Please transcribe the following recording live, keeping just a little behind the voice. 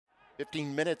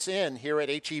15 minutes in here at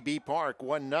HEB Park,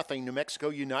 1-0 New Mexico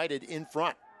United in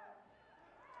front.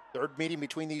 Third meeting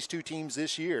between these two teams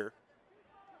this year.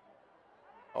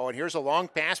 Oh, and here's a long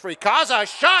pass for Ycaza, a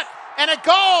shot and a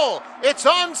goal. It's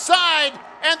onside,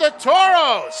 and the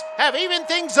Toros have evened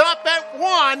things up at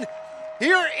 1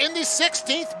 here in the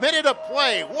 16th minute of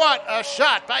play. What a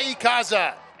shot by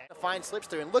Ycaza. Fine slips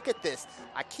through, and look at this.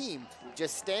 Akeem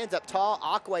just stands up tall.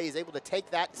 Akwe is able to take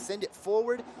that, send it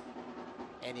forward,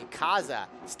 and Ycaza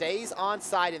stays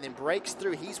onside and then breaks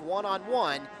through. He's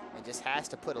one-on-one and just has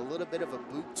to put a little bit of a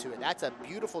boot to it. That's a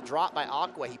beautiful drop by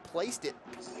Akwe. He placed it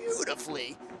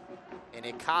beautifully, and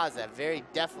Ycaza very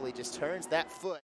deftly just turns that foot.